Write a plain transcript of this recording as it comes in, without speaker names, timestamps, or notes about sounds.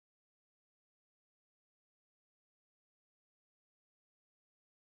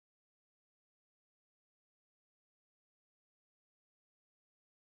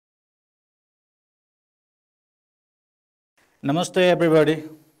Namaste everybody.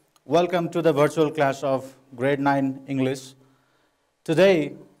 Welcome to the virtual class of grade 9 English.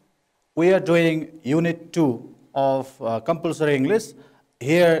 Today we are doing unit 2 of compulsory English.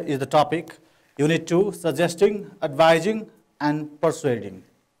 Here is the topic, unit 2, suggesting, advising and persuading.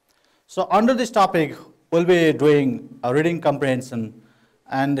 So under this topic we'll be doing a reading comprehension,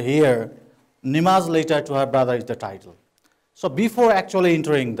 and here Nima's letter to her brother is the title. So before actually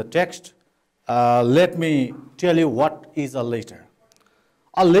entering the text, let me tell you what is a letter.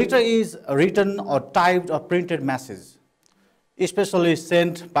 A letter is a written or typed or printed message, especially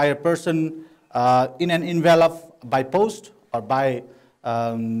sent by a person in an envelope by post or by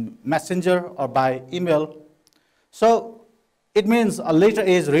messenger or by email. So it means a letter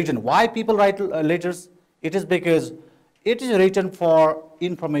is written. Why people write letters? It is because it is written for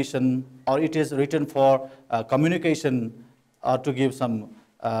information, or it is written for communication, or to give some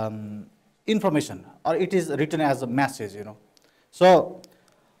information, or it is written as a message, So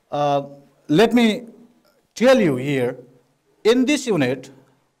let me tell you here, in this unit,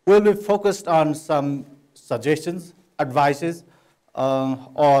 we'll be focused on some suggestions, advices,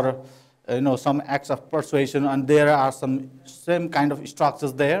 or some acts of persuasion, and there are some same kind of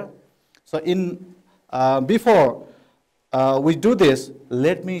structures there. So before we do this,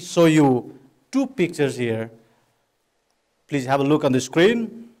 let me show you two pictures here. Please have a look on the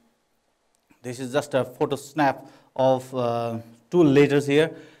screen. This is just a photo snap of two letters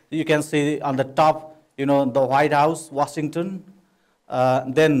here. You can see on the top, the White House, Washington.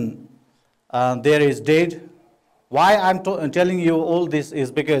 Then there is date. Why I'm telling you all this is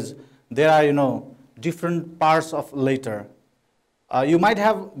because there are, different parts of letter. You might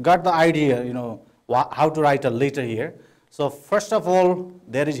have got the idea, how to write a letter here. So first of all,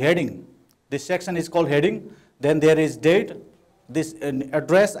 there is heading. This section is called heading. Then there is date. This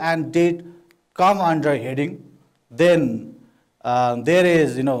address and date come under heading. Then there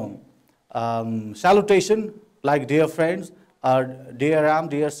is, salutation, like dear friends, or dear Ram,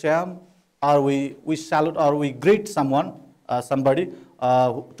 dear Shyam, or we salute or we greet someone, somebody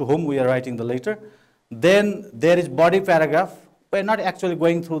to whom we are writing the letter. Then there is body paragraph. We're not actually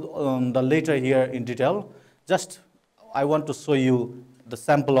going through the letter here in detail. Just I want to show you the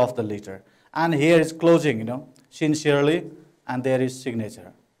sample of the letter. And here is closing, sincerely, and there is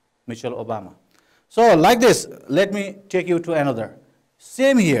signature, Michelle Obama. So like this, let me take you to another.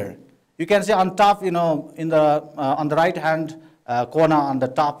 Same here. You can see on top, in the on the right hand corner on the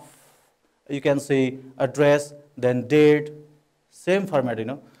top, you can see address, then date, same format,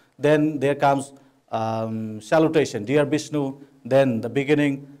 Then there comes salutation, dear Vishnu. Then the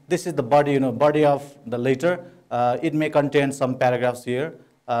beginning. This is the body, body of the letter. It may contain some paragraphs here.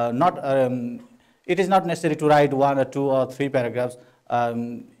 It is not necessary to write 1 or 2 or 3 paragraphs.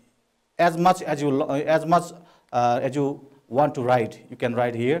 As much as you want to write, you can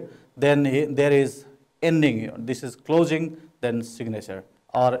write here. Then there is ending. This is closing, then signature,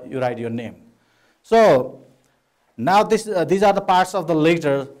 or you write your name. So now these are the parts of the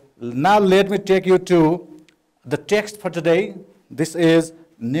letter. Now let me take you to the text for today. This is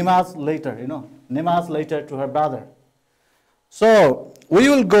Nima's letter. Nima's letter to her brother. So we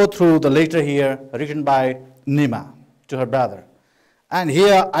will go through the letter here written by Nima to her brother. And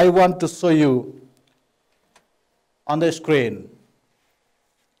here I want to show you on the screen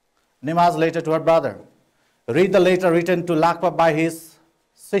Nima's letter to her brother. Read the letter written to Lakpa by his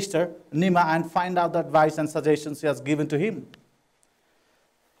sister Nima and find out the advice and suggestions she has given to him.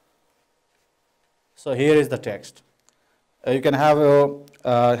 So here is the text. You can have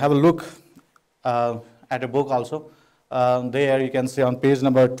a look at a book also. There you can see on page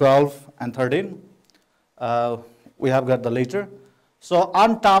number 12 and 13. We have got the letter. So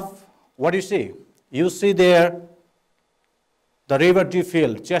on top, what do you see? You see there the River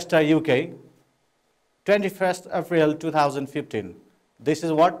Duffield, Chester, UK, 21st April 2015. This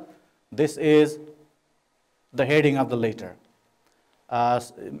is what? This is the heading of the letter.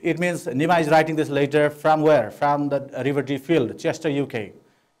 It means Nima is writing this letter from where? From the River Duffield, Chester, UK,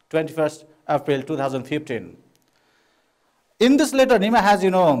 21st April 2015. In this letter, Nima has,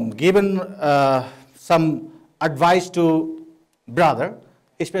 given some advice to brother,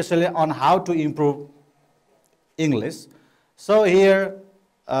 especially on how to improve English. So here,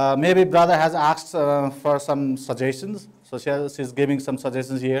 maybe brother has asked for some suggestions. So she's giving some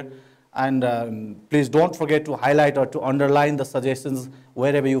suggestions here. And please don't forget to highlight or to underline the suggestions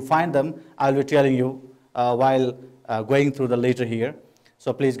wherever you find them. I'll be telling you while going through the letter here.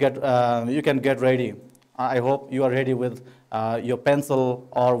 So please you can get ready. I hope you are ready with your pencil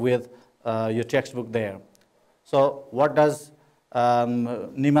or with your textbook there. So what does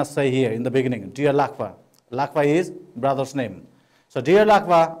Nima say here in the beginning? Dear Lakpa, Lakva is brother's name. So dear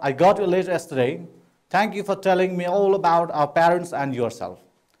Lakva, I got your letter yesterday. Thank you for telling me all about our parents and yourself.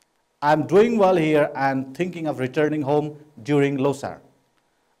 I'm doing well here and thinking of returning home during Losar.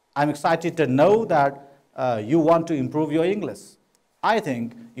 I'm excited to know that you want to improve your English. I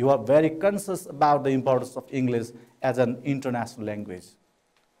think you are very conscious about the importance of English as an international language.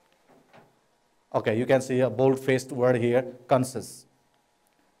 Okay, you can see a bold-faced word here, conscious,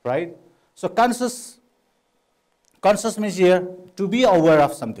 right? So conscious means here to be aware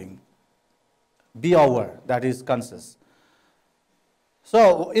of something. Be aware, that is conscious.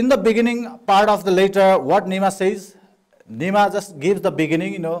 So in the beginning part of the letter, what Nima says, Nima just gives the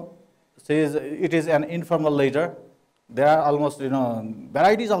beginning, says it is an informal letter. There are almost,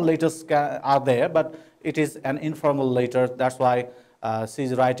 varieties of letters are there, but it is an informal letter. That's why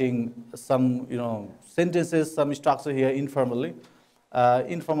she's writing some, sentences, some structure here informally.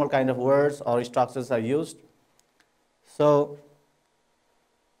 Informal kind of words or structures are used. So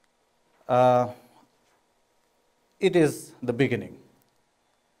it is the beginning.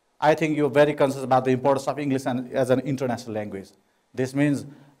 I think you're very conscious about the importance of English as an international language. This means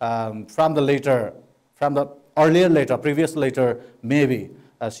from the earlier letter, previous letter, maybe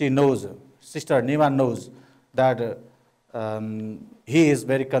she knows, Sister Nima knows that he is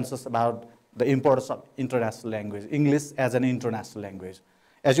very conscious about the importance of international language, English as an international language.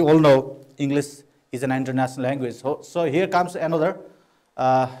 As you all know, English is an international language. So here comes another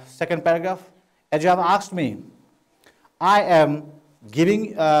second paragraph. As you have asked me, I am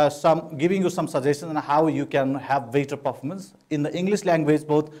giving you some suggestions on how you can have better performance in the English language,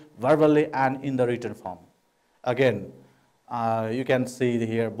 both verbally and in the written form. Again, you can see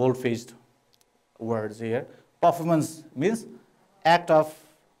here bold-faced words here. Performance means act of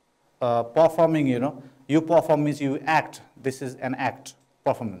performing, You perform means you act. This is an act,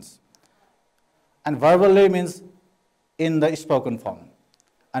 performance. And verbally means in the spoken form.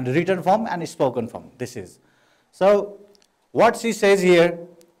 And written form and spoken form, this is. So, what she says here,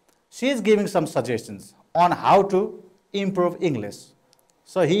 she is giving some suggestions on how to improve English.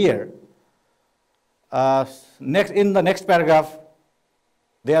 So here, in the next paragraph,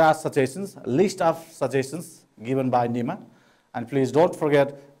 there are suggestions, a list of suggestions given by Nima. And please don't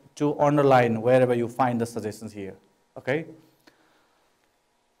forget to underline wherever you find the suggestions here. Okay?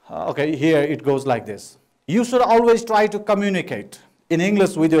 Okay, here it goes like this. You should always try to communicate in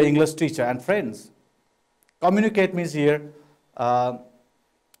English with your English teacher and friends. Communicate means here,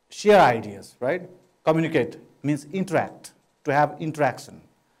 share ideas, right? Communicate means interact, to have interaction,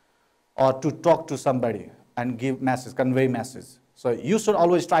 or to talk to somebody and give message, convey message. So you should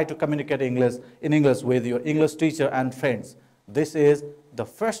always try to communicate in English with your English teacher and friends. This is the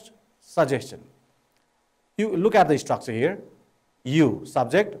first suggestion. You look at the structure here. You,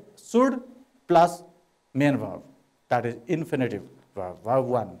 subject, should plus main verb. That is infinitive verb, verb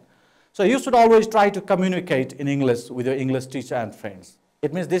 1. So you should always try to communicate in English with your English teacher and friends.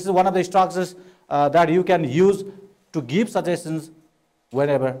 It means this is one of the structures that you can use to give suggestions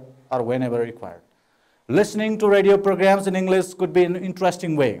whenever required. Listening to radio programs in English could be an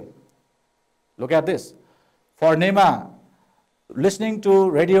interesting way. Look at this. For Nima, listening to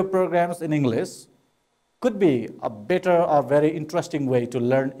radio programs in English could be a better or very interesting way to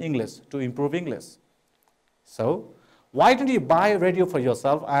learn English, to improve English. So, why don't you buy a radio for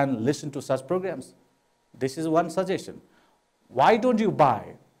yourself and listen to such programs? This is one suggestion. Why don't you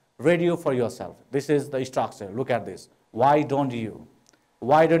buy radio for yourself? This is the structure. Look at this. Why don't you?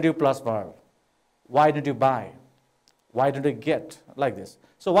 Why don't you plus verb? Why don't you buy? Why don't you get? Like this.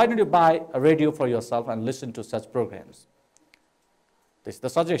 So why don't you buy a radio for yourself and listen to such programs? This is the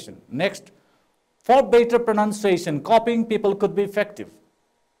suggestion. Next, for better pronunciation, copying people could be effective.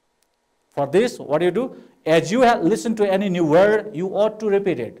 For this, what do you do? As you listen to any new word, you ought to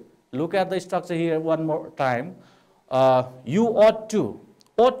repeat it. Look at the structure here one more time. You ought to.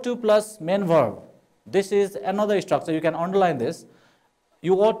 Ought to plus main verb. This is another structure. You can underline this.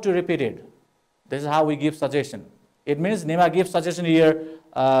 You ought to repeat it. This is how we give suggestion. It means Nima gives suggestion here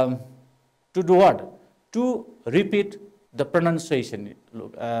to do what? To repeat the pronunciation,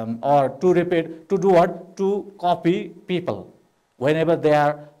 or to do what? To copy people. Whenever they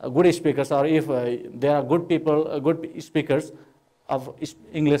are good speakers, or if there are good people, good speakers of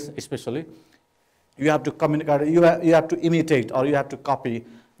English especially, you have to communicate, you have to imitate, or you have to copy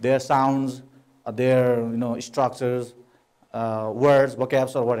their sounds, their structures, words,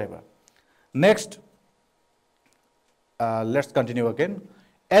 vocabs, or whatever. Next, let's continue again.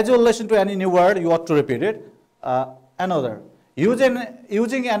 As you listen to any new word, you ought to repeat it. Another,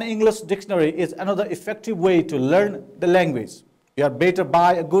 using an English dictionary is another effective way to learn the language. You had better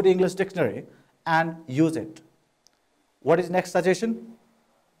buy a good English dictionary and use it. What is next suggestion?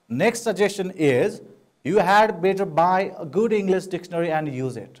 Next suggestion is you had better buy a good English dictionary and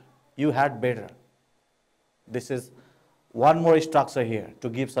use it. You had better. This is one more structure here to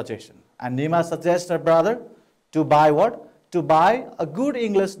give suggestion. And Nima suggests her brother to buy what? To buy a good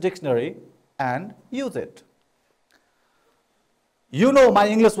English dictionary and use it. You know, my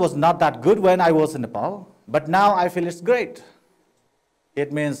English was not that good when I was in Nepal, but now I feel it's great.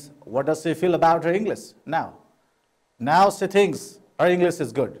 It means, what does she feel about her English now? Now she thinks her English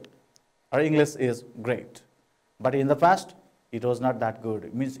is good. Her English is great. But in the past, it was not that good.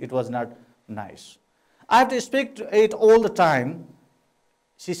 It means it was not nice. I have to speak to it all the time,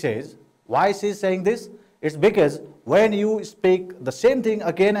 she says. Why she is saying this? It's because when you speak the same thing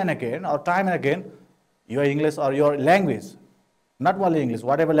again and again, or time and again, your English or your language, not only English,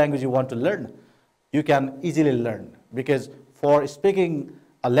 whatever language you want to learn, you can easily learn. Because for speaking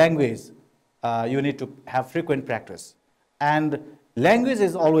a language, you need to have frequent practice. And language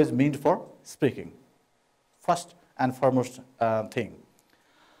is always meant for speaking. First and foremost thing.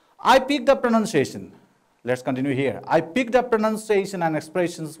 I picked up pronunciation. Let's continue here. I picked up pronunciation and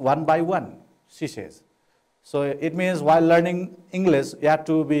expressions one by one, she says. So it means while learning English, you have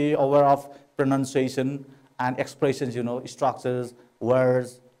to be aware of pronunciation and expressions, you know, structures,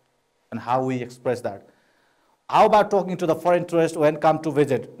 words, and how we express that. How about talking to the foreign tourists who come to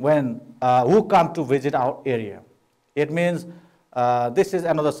visit our area? It means this is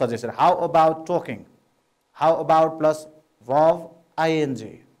another suggestion. How about talking? How about plus verb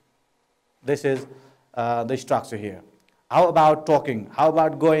ing? This is the structure here. How about talking? How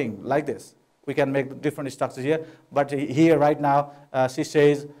about going? Like this. We can make different structures here. But here right now, she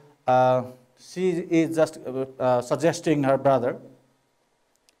says she is just suggesting her brother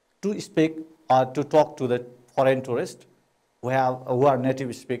to speak or to talk to the foreign tourists who are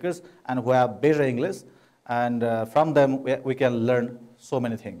native speakers and who have better English. And from them, we can learn so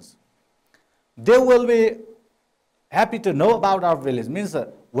many things. They will be happy to know about our village. Means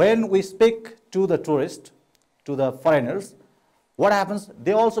when we speak to the tourists, to the foreigners, what happens?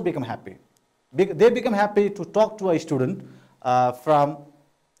 They also become happy. They become happy to talk to a student from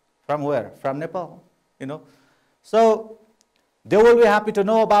where? From Nepal, you know. So they will be happy to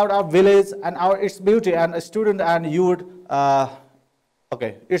know about our village and its beauty, and a student, and you would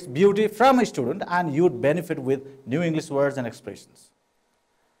its beauty from a student, and you would benefit with new English words and expressions.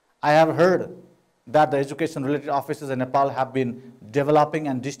 I have heard that the education-related offices in Nepal have been developing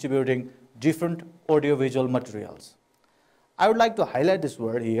and distributing different audiovisual materials. I would like to highlight this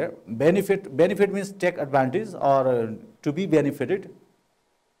word here. Benefit. Benefit means take advantage or to be benefited.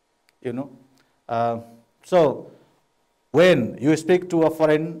 You know. So when you speak to a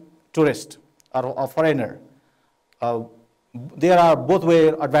foreign tourist or a foreigner, there are both way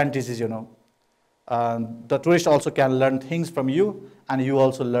advantages. You know. The tourist also can learn things from you, and you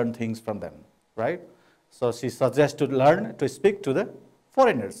also learn things from them. Right? So she suggests to speak to the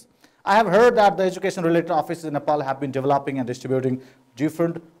foreigners. I have heard that the education-related offices in Nepal have been developing and distributing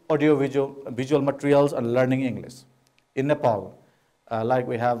different visual materials and learning English. In Nepal, like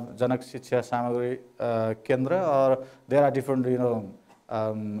we have Janak Shiksha Samagri Kendra, or there are different, you know,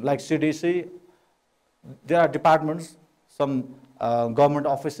 like CDC, there are departments, some government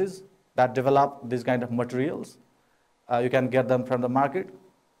offices that develop these kind of materials. You can get them from the market.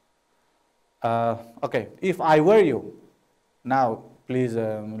 Okay, if I were you, now please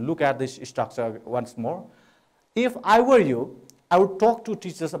look at this structure once more. If I were you, I would talk to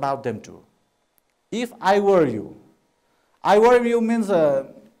teachers about them too. If I were you means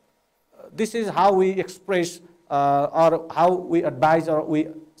this is how we express or how we advise or we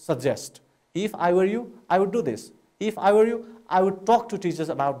suggest. If I were you, I would do this. If I were you, I would talk to teachers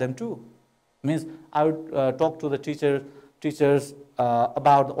about them too. Means I would talk to the teachers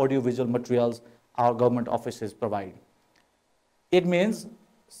about the audiovisual materials our government offices provide. It means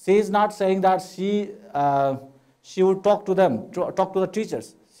she is not saying that she would talk to them, talk to the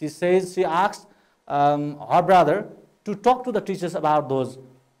teachers. She asks her brother to talk to the teachers about those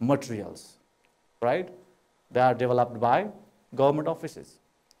materials, right? They are developed by government offices.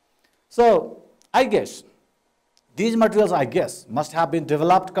 So I guess these materials, must have been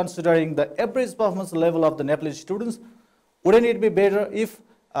developed considering the average performance level of the Nepalese students. Wouldn't it be better if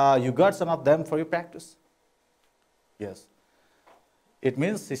you got some of them for your practice? Yes. It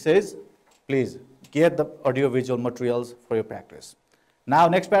means, she says, please get the audiovisual materials for your practice. Now,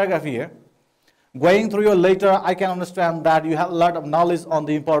 next paragraph here. Going through your letter, I can understand that you have a lot of knowledge on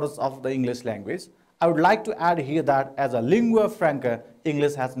the importance of the English language. I would like to add here that as a lingua franca,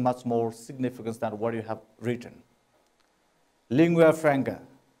 English has much more significance than what you have written. Lingua franca.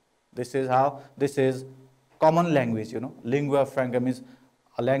 This is how, this is common language, Lingua franca means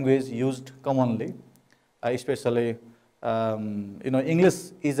a language used commonly, especially,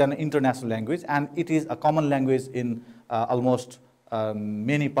 English is an international language and it is a common language in almost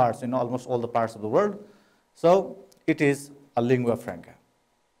many parts, almost all the parts of the world. So it is a lingua franca,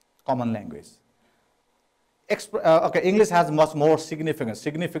 common language. Okay, English has much more significance.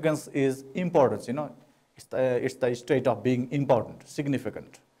 Significance is importance, it's the state of being important,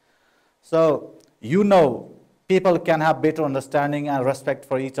 significant. So, people can have better understanding and respect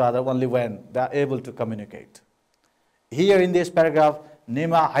for each other only when they are able to communicate. Here in this paragraph,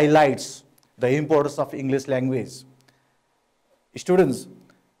 Nima highlights the importance of English language. Students,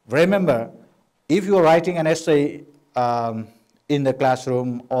 remember, if you are writing an essay in the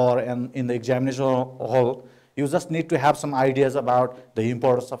classroom or in the examination hall, you just need to have some ideas about the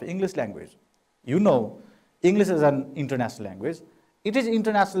importance of English language. English is an international language. It is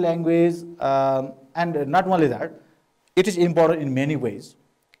international language, and not only that, it is important in many ways.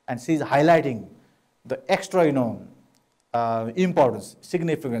 And she is highlighting the extra, importance,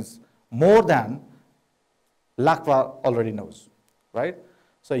 significance, more than Lakpa already knows, right?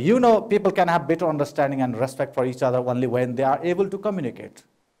 So people can have better understanding and respect for each other only when they are able to communicate,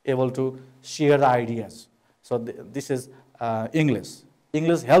 able to share the ideas. So this is English.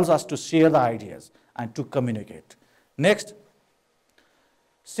 English helps us to share the ideas and to communicate. Next,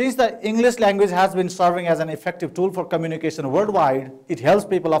 since the English language has been serving as an effective tool for communication worldwide, it helps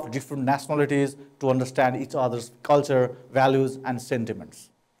people of different nationalities to understand each other's culture, values, and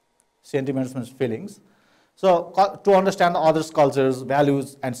sentiments. Sentiments means feelings. So to understand others' cultures,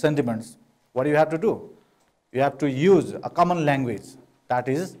 values, and sentiments, what do you have to do? You have to use a common language, that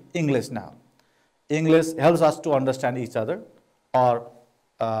is English now. English helps us to understand each other, or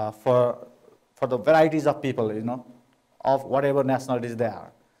for the varieties of people, of whatever nationalities they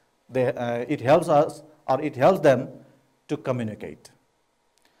are. It helps us, or it helps them to communicate.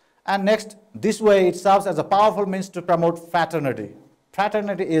 And next, this way it serves as a powerful means to promote fraternity.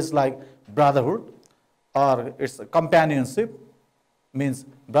 Fraternity is like brotherhood, or it's a companionship. Means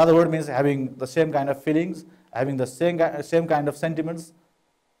brotherhood means having the same kind of feelings, having the same kind of sentiments,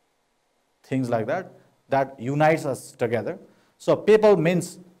 things like that, that unites us together. So people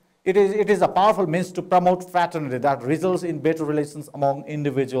means, it is a powerful means to promote fraternity that results in better relations among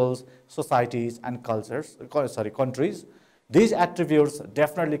individuals, societies, and countries. These attributes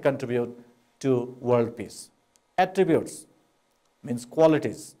definitely contribute to world peace. Attributes means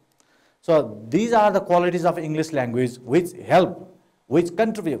qualities. So these are the qualities of English language which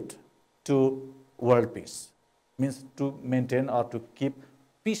contribute to world peace. Means to maintain or to keep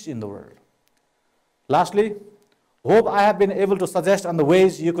peace in the world. Lastly, hope I have been able to suggest on the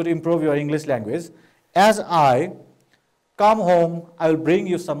ways you could improve your English language. As I come home, I will bring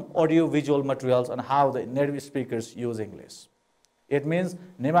you some audio-visual materials on how the native speakers use English. It means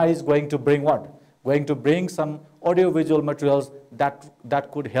Nima is going to bring what? Going to bring some audio-visual materials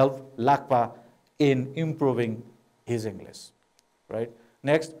that could help Lakpa in improving his English. Right?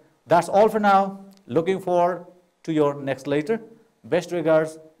 Next, that's all for now. Looking forward to your next letter. Best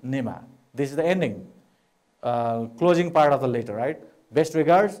regards, Nima. This is the ending. Closing part of the letter, right? Best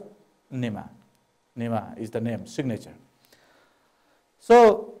regards, Nima. Nima is the name, signature.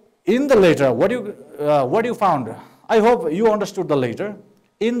 So, in the letter, what you found? I hope you understood the letter.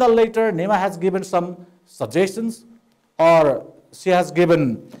 In the letter, Nima has given some suggestions, or she has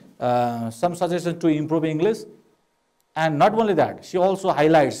given some suggestions to improve English. And not only that, she also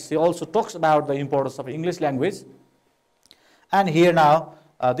highlights, she also talks about the importance of English language. And here now,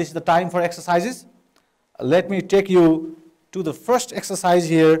 this is the time for exercises. Let me take you to the first exercise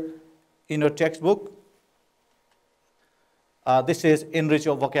here in your textbook. This is enrich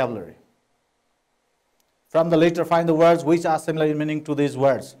your vocabulary. From the letter, find the words which are similar in meaning to these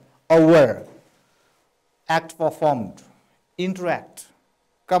words. Aware, act performed, interact,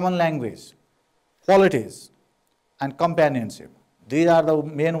 common language, qualities, and companionship. These are the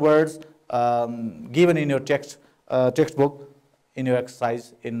main words given in your textbook in your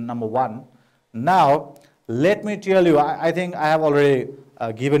exercise in number 1. Now, let me tell you, I think I have already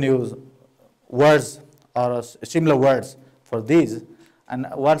given you words or similar words for these. And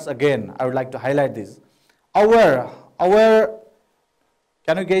once again, I would like to highlight this. Aware,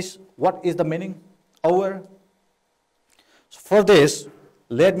 can you guess what is the meaning? Aware. So for this,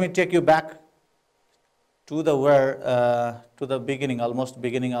 let me take you back to the word, to the beginning, almost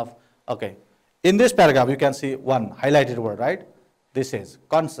beginning of, okay. In this paragraph, you can see one highlighted word, right? This is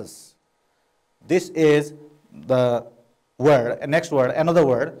conscious. This is the word, next word, another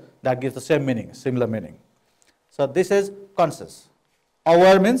word that gives the same meaning, similar meaning. So this is conscious.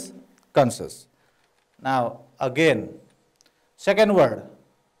 Aware means conscious. Now, again, second word,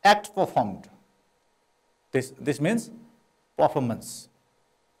 act performed. This means performance.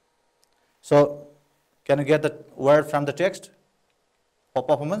 So, can you get the word from the text for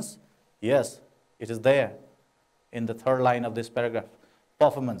performance? Yes, it is there in the third line of this paragraph.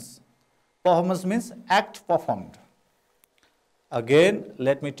 Performance. Performance means act performed. Again,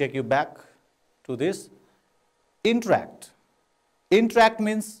 let me take you back to this. Interact. Interact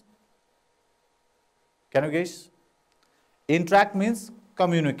means, can you guess? Interact means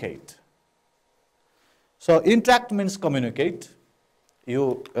communicate. So interact means communicate.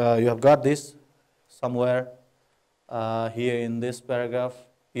 You have got this somewhere here in this paragraph.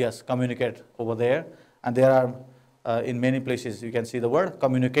 Yes, communicate over there. And there are in many places you can see the word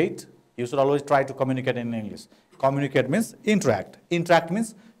communicate. You should always try to communicate in English. Communicate means interact. Interact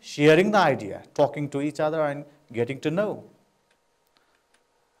means sharing the idea, talking to each other and getting to know.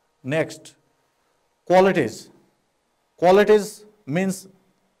 Next, qualities. Qualities means,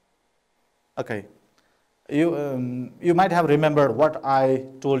 okay, you might have remembered what I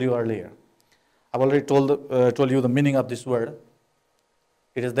told you earlier. I've already told you the meaning of this word.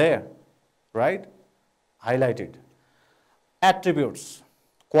 It is there, right? Highlighted. Attributes.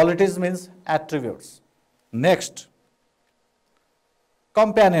 Qualities means attributes. Next,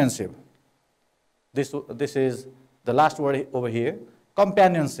 companionship. This is the last word over here.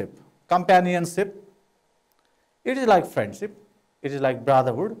 Companionship. Companionship. It is like friendship. It is like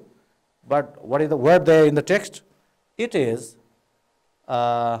brotherhood. But what is the word there in the text? It is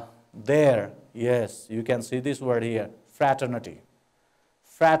there. Yes, you can see this word here. Fraternity.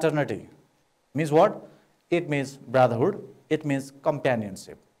 Fraternity means what? It means brotherhood. It means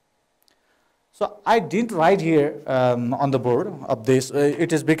companionship. So I didn't write here on the board of this.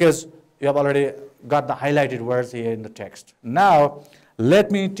 It is because you have already got the highlighted words here in the text. Now,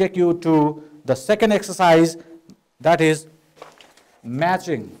 let me take you to the second exercise, that is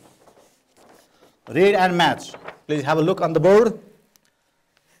matching. Read and match. Please have a look on the board.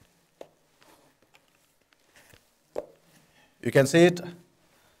 You can see it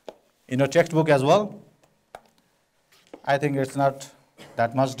in your textbook as well. I think it's not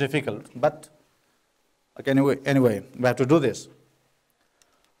that much difficult, but okay, anyway, we have to do this.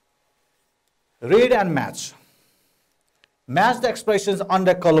 Read and match. Match the expressions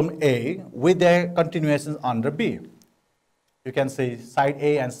under column A with their continuations under B. You can see side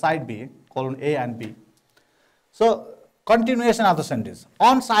A and side B, column A and B. So, continuation of the sentence.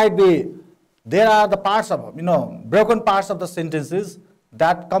 On side B, there are the parts of, broken parts of the sentences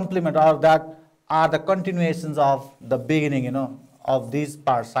that complement or that are the continuations of the beginning, of these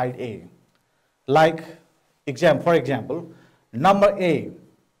parts, side A. Like, for example, number A,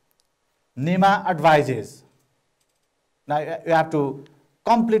 Nima advises. Now, you have to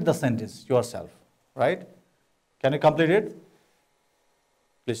complete the sentence yourself, right? Can you complete it?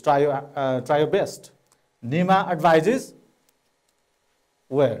 Please try your best. Nima advises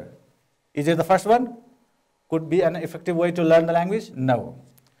where? Is it the first one? Could be an effective way to learn the language? No.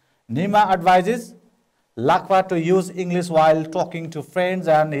 Nima advises Lakwa to use English while talking to friends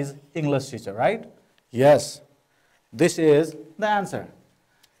and his English teacher, right? Yes. This is the answer.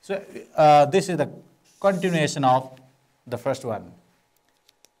 So, this is the continuation of the first one.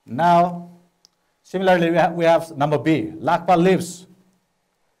 Now, similarly, we have number B. Lakwa lives.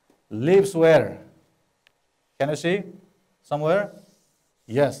 Lives where? Can you see? Somewhere?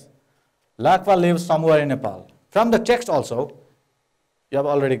 Yes. Lakwa lives somewhere in Nepal. From the text also, you have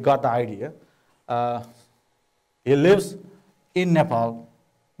already got the idea. He lives in Nepal,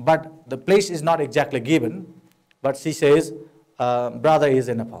 but the place is not exactly given. But she says, brother is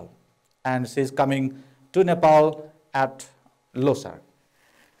in Nepal. And she is coming to Nepal at Losar.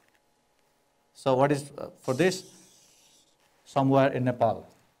 So what is for this? Somewhere in Nepal.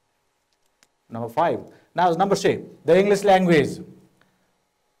 Number 5. Now number 6. The English language.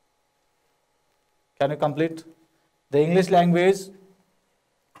 Can you complete? The English language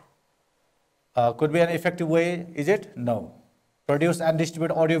could be an effective way. Is it? No. Produce and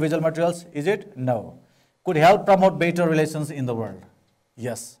distribute audiovisual materials. Is it? No. Could help promote better relations in the world.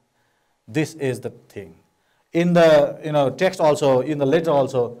 Yes. This is the thing. In the text also, in the letter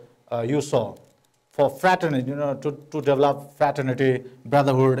also, you saw for fraternity, to develop fraternity,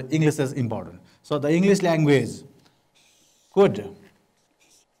 brotherhood, English is important. So the English language could,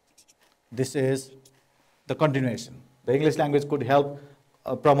 this is the continuation. The English language could help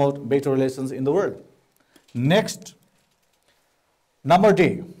promote better relations in the world. Next, number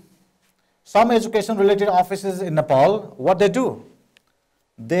D. Some education-related offices in Nepal, what they do?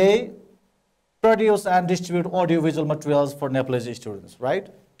 They produce and distribute audiovisual materials for Nepalese students, right?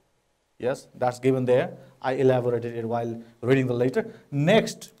 Yes, that's given there. I elaborated it while reading the letter.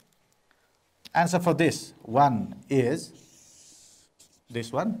 Next answer for this one is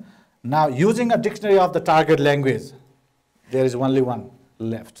this one. Now, using a dictionary of the target language, there is only one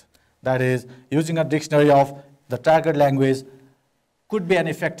left. That is, using a dictionary of the target language could be an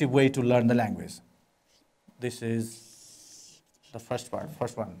effective way to learn the language. This is the first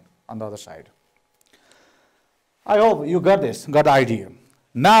one on the other side. I hope you got this, got the idea.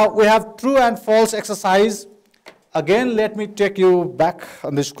 Now we have true and false exercise. Again, let me take you back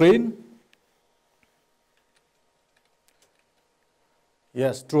on the screen.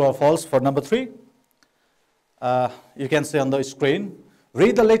 Yes, true or false for number 3. You can see on the screen.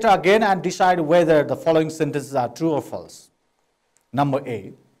 Read the letter again and decide whether the following sentences are true or false. Number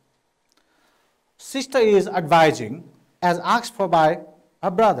A. Sister is advising as asked for by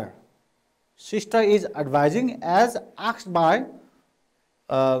her brother. Sister is advising as asked by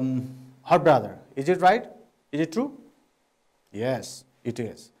her brother. Is it right? Is it true? Yes, it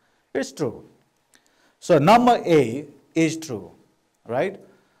is. It's true. So number A is true, right?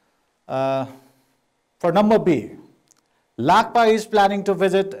 For number B, Lakpa is planning to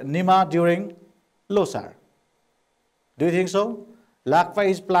visit Nima during Losar. Do you think so? Lakpa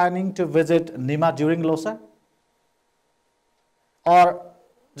is planning to visit Nima during Losar? Or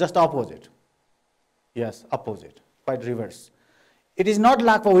just opposite? Yes, opposite, quite reverse. It is not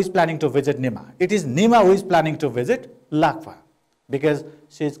Lakpa who is planning to visit Nima. It is Nima who is planning to visit Lakpa because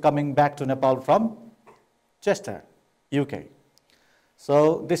she is coming back to Nepal from Chester, UK.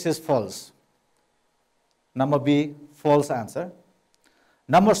 So this is false. Number B, false answer.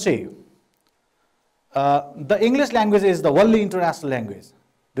 Number C, the English language is the only international language.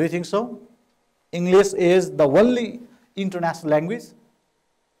 Do you think so? English is the only international language?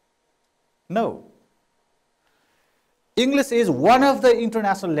 No. English is one of the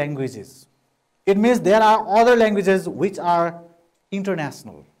international languages. It means there are other languages which are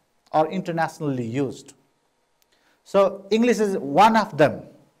international or internationally used. So English is one of them.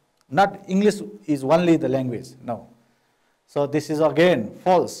 Not English is only the language. No. So this is again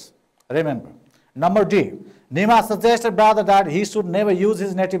false. Remember. Number D. Nima suggested brother that he should never use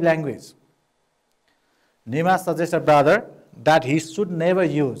his native language. Nima suggested brother that he should never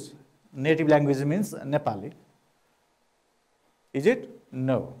use. Native language means Nepali. Is it?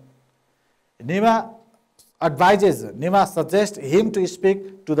 No. Nima suggests him to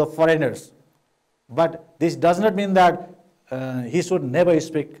speak to the foreigners. But this does not mean that he should never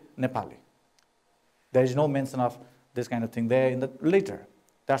speak Nepali. There is no mention of this kind of thing there in the letter.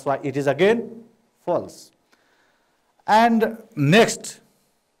 That's why it is again false. And next,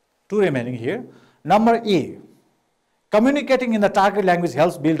 2 remaining here. Number E. Communicating in the target language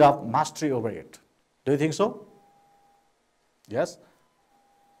helps build up mastery over it. Do you think so? Yes?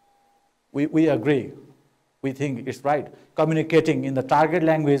 We agree. We think it's right. Communicating in the target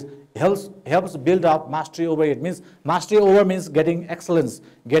language helps build up mastery over it. Means mastery over means getting excellence,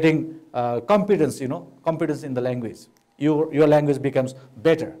 getting competence, competence in the language. Your language becomes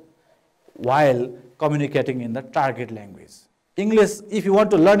better while communicating in the target language. English, if you want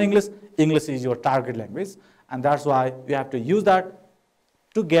to learn English, English is your target language, and that's why you have to use that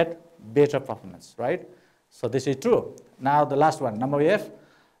to get better performance, right? So this is true. Now the last one, number F.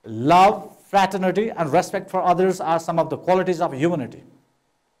 Love, fraternity, and respect for others are some of the qualities of humanity.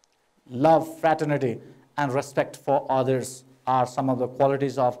 Love, fraternity, and respect for others are some of the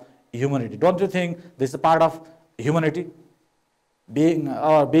qualities of humanity. Don't you think this is a part of humanity? Being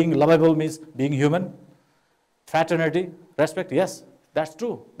lovable means being human. Fraternity, respect, yes, that's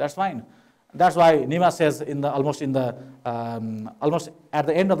true. That's fine. That's why Nima says almost at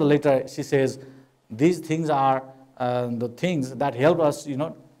the end of the letter, she says these things are the things that help us,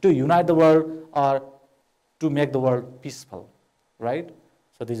 to unite the world or to make the world peaceful, right?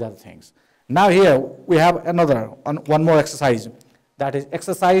 So these are the things. Now here we have one more exercise. That is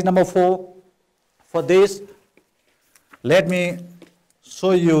exercise number 4. For this, let me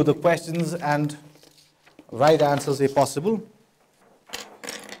show you the questions and right answers if possible.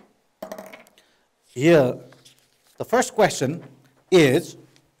 Here, the first question is,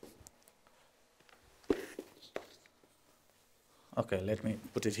 okay, let me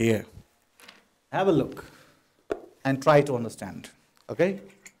put it here. Have a look and try to understand, okay?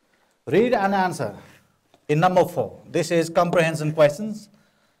 Read and answer in number 4. This is comprehension questions.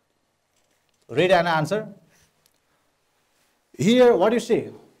 Read and answer. Here, what do you see?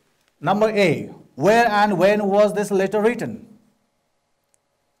 Number A, where and when was this letter written?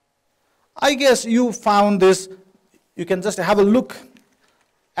 I guess you found this. You can just have a look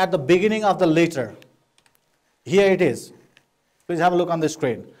at the beginning of the letter. Here it is. Please have a look on the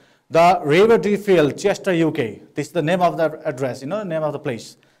screen. the River Field, Chester, UK. This is the name of the address, name of the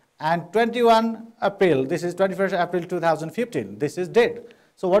place. And 21 April, this is 21st April 2015. This is date.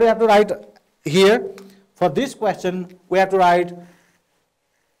 So what do you have to write here? For this question, we have to write,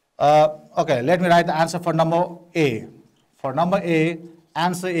 okay, let me write the answer for number A. For number A,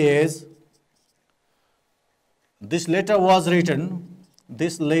 answer is, this letter was written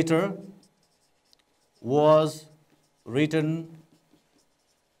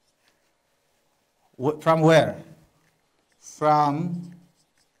from where? From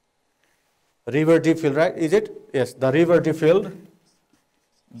River Field, right? Is it? Yes, the River Field.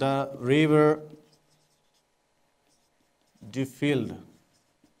 The River Field.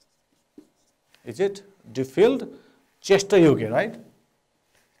 Is it? Field, Chester, UK, right?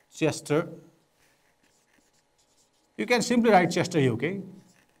 Chester. You can simply write Chester, UK.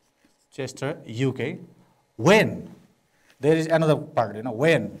 Chester, UK. When? There is another part,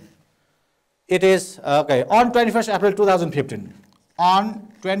 when. It is, okay, on 21st April 2015. On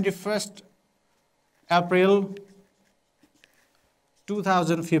 21st April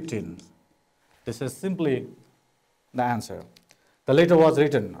 2015. This is simply the answer. The letter was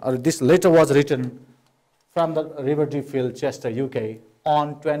written, or this letter was written from the River Field, Chester, UK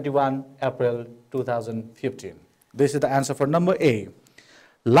on 21 April 2015. This is the answer for number A.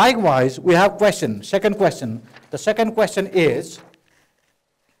 Likewise, we have question, second question. The second question is,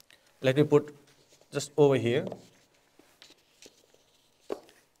 let me put just over here.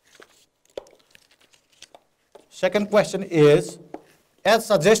 Second question is, as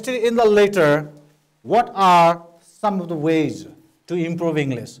suggested in the letter, what are some of the ways to improve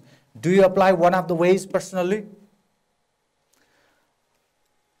English? Do you apply one of the ways personally?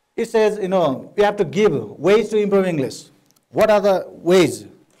 It says, we have to give ways to improve English. What are the ways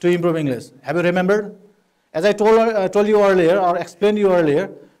to improve English? Have you remembered? As I told you earlier, or explained you earlier,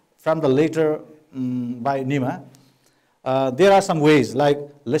 from the letter by Nima, there are some ways like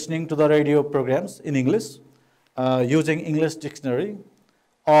listening to the radio programs in English, using English dictionary,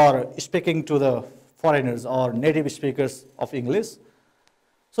 or speaking to the foreigners or native speakers of English.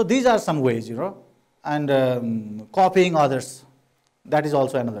 So these are some ways, and copying others, that is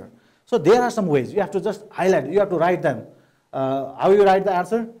also another. So there are some ways. You have to just highlight, you have to write them. How you write the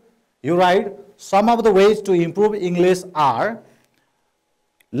answer? You write, some of the ways to improve English are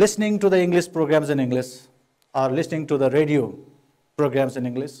listening to the English programs in English, or listening to the radio programs in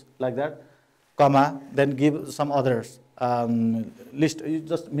English, like that, comma, then give some others. List, you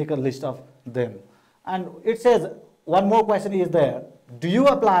just make a list of them. And it says, one more question is there, do you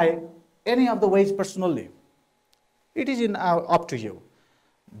apply any of the ways personally? It is up to you.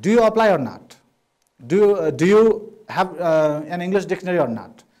 Do you apply or not? Do you have an English dictionary or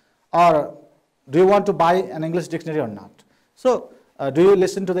not? Or do you want to buy an English dictionary or not? So, do you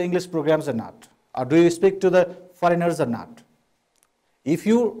listen to the English programs or not? Or do you speak to the foreigners or not? If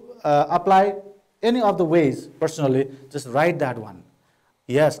you apply any of the ways personally, just write that one.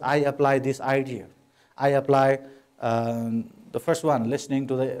 Yes, I apply this idea. I apply the first one, listening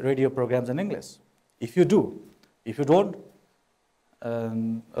to the radio programs in English. If you do, if you don't,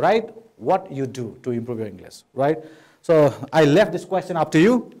 write what you do to improve your English, right? So I left this question up to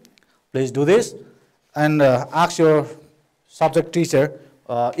you. Please do this and ask your subject teacher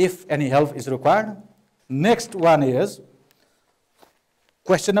if any help is required. Next one is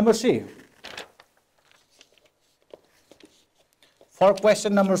question number C. For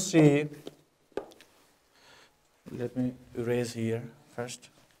question number C, let me erase here first.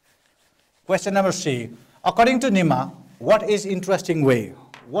 Question number C. According to Nima, what is interesting way?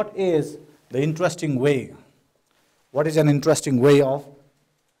 What is the interesting way? What is an interesting way of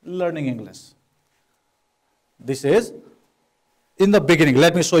learning English? This is in the beginning.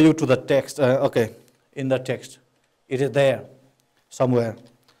 Let me show you to the text. Okay, in the text. It is there somewhere.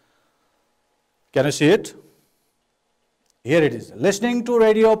 Can you see it? Here it is. Listening to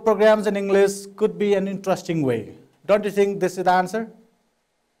radio programs in English could be an interesting way. Don't you think this is the answer?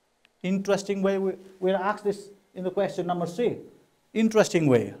 Interesting way. We'll ask this in the question number C. Interesting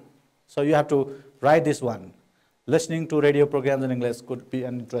way. So you have to write this one. Listening to radio programs in English could be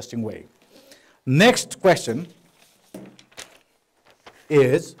an interesting way. Next question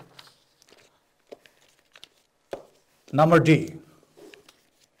is number D.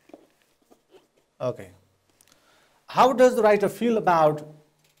 Okay. How does the writer feel about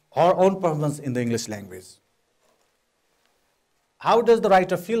her own performance in the English language? How does the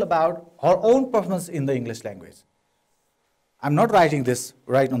writer feel about her own performance in the English language? I'm not writing this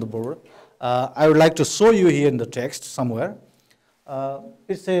right on the board. I would like to show you here in the text somewhere.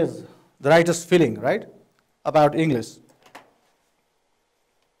 It says the writer's feeling, right, about English.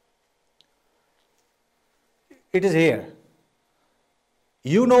 It is here.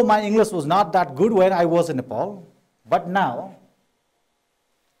 You know, my English was not that good when I was in Nepal, but now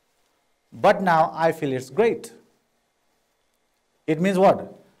I feel it's great. It means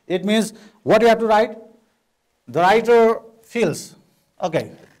what? It means what you have to write? The writer feels.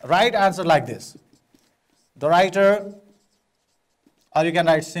 Okay, write answer like this. The writer, or you can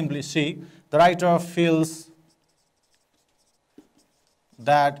write simply C, the writer feels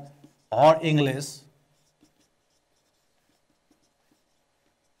that our English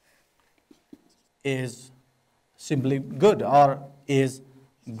is simply good or is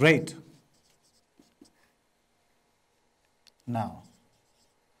great now,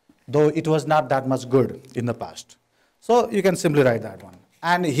 though it was not that much good in the past. So you can simply write that one.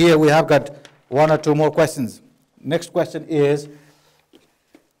 And here we have got one or two more questions. Next question is,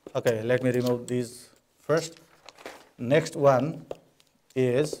 okay, let me remove these first. Next one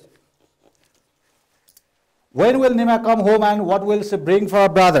is, when will Nima come home and what will she bring for her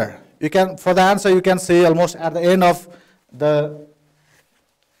brother? You can, for the answer, you can say almost at the end of the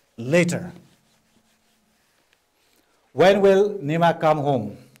letter. When will Nima come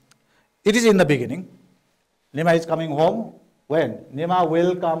home? It is in the beginning. Nima is coming home. When? Nima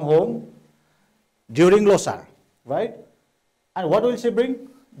will come home during Losar, right? And what will she bring?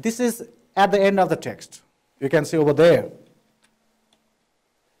 This is at the end of the text. You can see over there.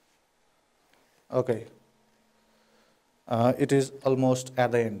 Okay. It is almost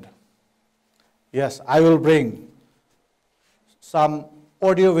at the end. Yes, I will bring some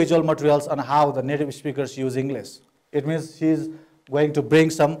audio-visual materials on how the native speakers use English. It means she is going to bring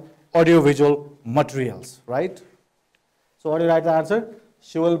some audio-visual materials, right? So what do you write the answer?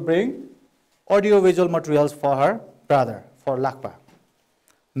 She will bring audio-visual materials for her brother, for Lakpa.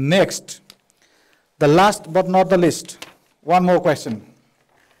 Next, the last but not the least, one more question.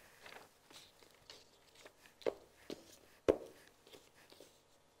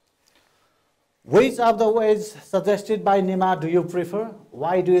 Which of the ways suggested by Nima do you prefer?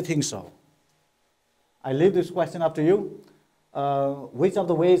 Why do you think so? I leave this question up to you. Which of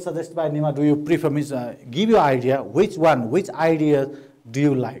the ways suggested by Nima do you prefer? Means give you idea. Which one? Which idea do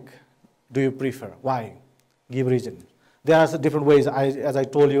you like? Do you prefer? Why? Give reason. There are different ways. As I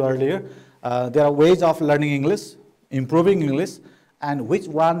told you earlier, there are ways of learning English, improving English, and which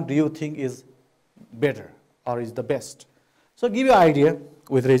one do you think is better or is the best? So give you idea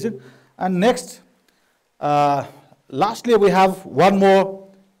with reason. And next, lastly, we have one more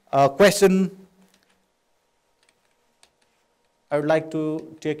question. I would like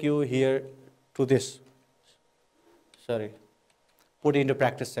to take you here to this. Sorry, put into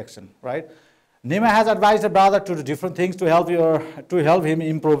practice section, right? Nima has advised a brother to do different things to help him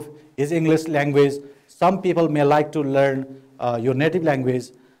improve his English language. Some people may like to learn your native language,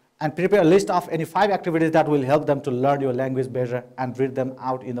 and prepare a list of any 5 activities that will help them to learn your language better and read them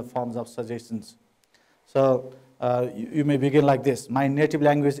out in the forms of suggestions. So you may begin like this. My native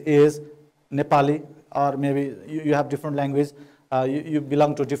language is Nepali, or maybe you have different language. You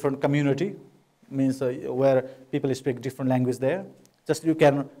belong to different community, means where people speak different language there. Just you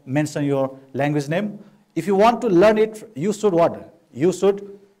can mention your language name. If you want to learn it, you should what? You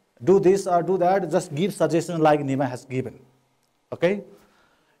should do this or do that. Just give suggestions like Nima has given. Okay?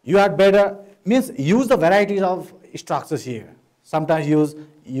 You had better, means use the varieties of structures here. Sometimes use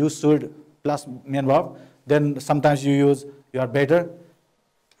you should plus main verb. Then sometimes you use you are better.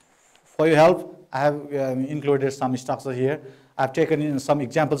 For your help, I have included some structures here. I have taken in some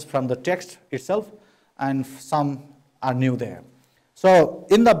examples from the text itself, and some are new there. So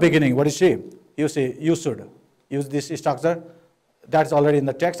in the beginning, what is she? You say you should use this structure. That's already in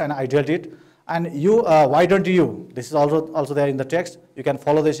the text, and I dealt it. And you, why don't you? This is also there in the text. You can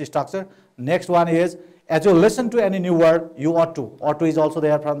follow this structure. Next one is, as you listen to any new word, you ought to. Ought to is also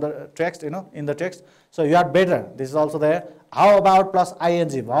there from the text, in the text. So you are better. This is also there. How about plus ing,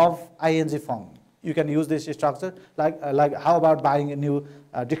 verb ing form. You can use this structure. Like how about buying a new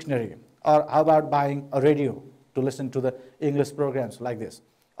dictionary? Or how about buying a radio to listen to the English programs like this?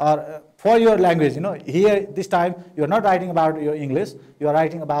 Or for your language, here this time you are not writing about your English. You are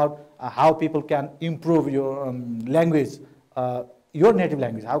writing about how people can improve your language, your native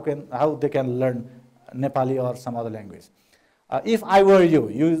language. How they can learn Nepali or some other language. If I were you,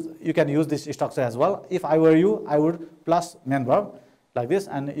 you can use this structure as well. If I were you, I would plus main verb like this,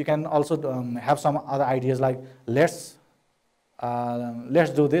 and you can also have some other ideas like let's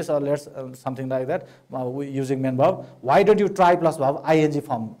do this, or let's something like that using main verb. Why don't you try plus verb ing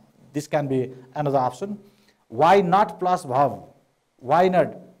form? This can be another option. Why not plus verb? Why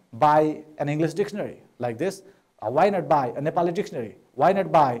not buy an English dictionary like this? Why not buy a Nepali dictionary? Why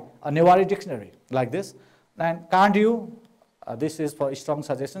not buy a Newari dictionary like this? then can't you? This is for strong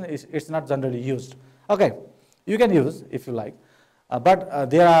suggestion. It's not generally used. Okay, you can use if you like, but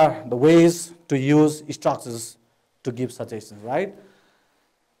there are the ways to use structures to give suggestions, right?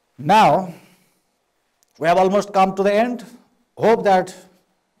 Now, we have almost come to the end. Hope that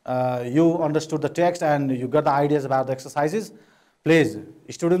you understood the text and you got the ideas about the exercises. Please,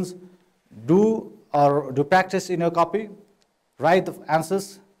 students, do practice in your copy, write the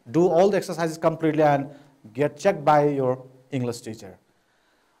answers, do all the exercises completely and get checked by your English teacher.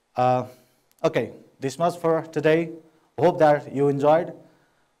 Okay, this much for today. Hope that you enjoyed.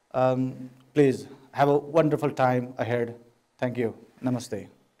 Please have a wonderful time ahead. Thank you. Namaste.